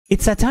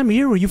It's that time of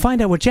year where you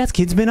find out what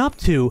Jeskid's been up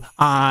to.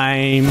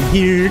 I'm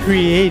here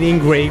creating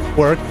great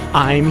work.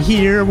 I'm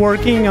here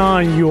working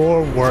on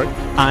your work.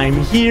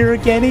 I'm here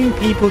getting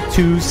people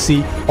to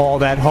see all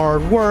that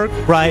hard work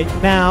right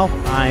now.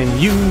 I'm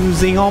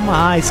using all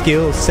my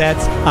skill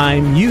sets.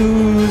 I'm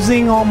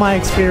using all my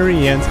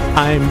experience.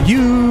 I'm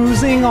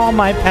using all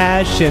my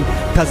passion,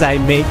 'cause I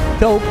make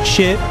dope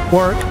shit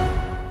work.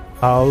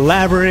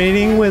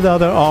 Collaborating with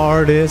other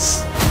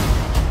artists.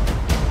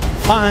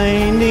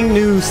 Finding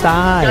new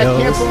styles.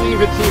 I can't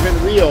believe it's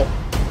even real.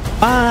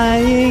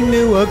 Buying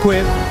new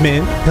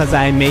equipment, 'cause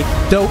I make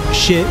dope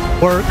shit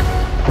work.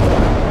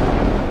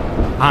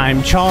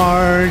 I'm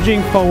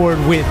charging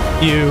forward with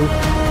you,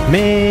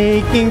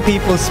 making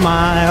people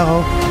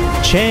smile,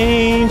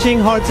 changing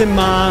hearts and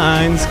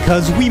minds,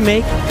 'cause we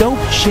make dope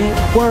shit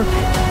work.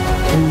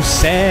 Who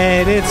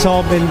said it's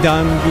all been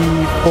done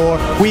before?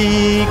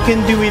 We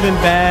can do even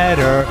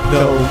better.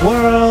 The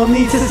world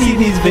needs to see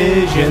these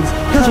visions,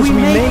 'cause we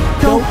make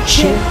dope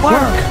shit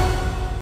work.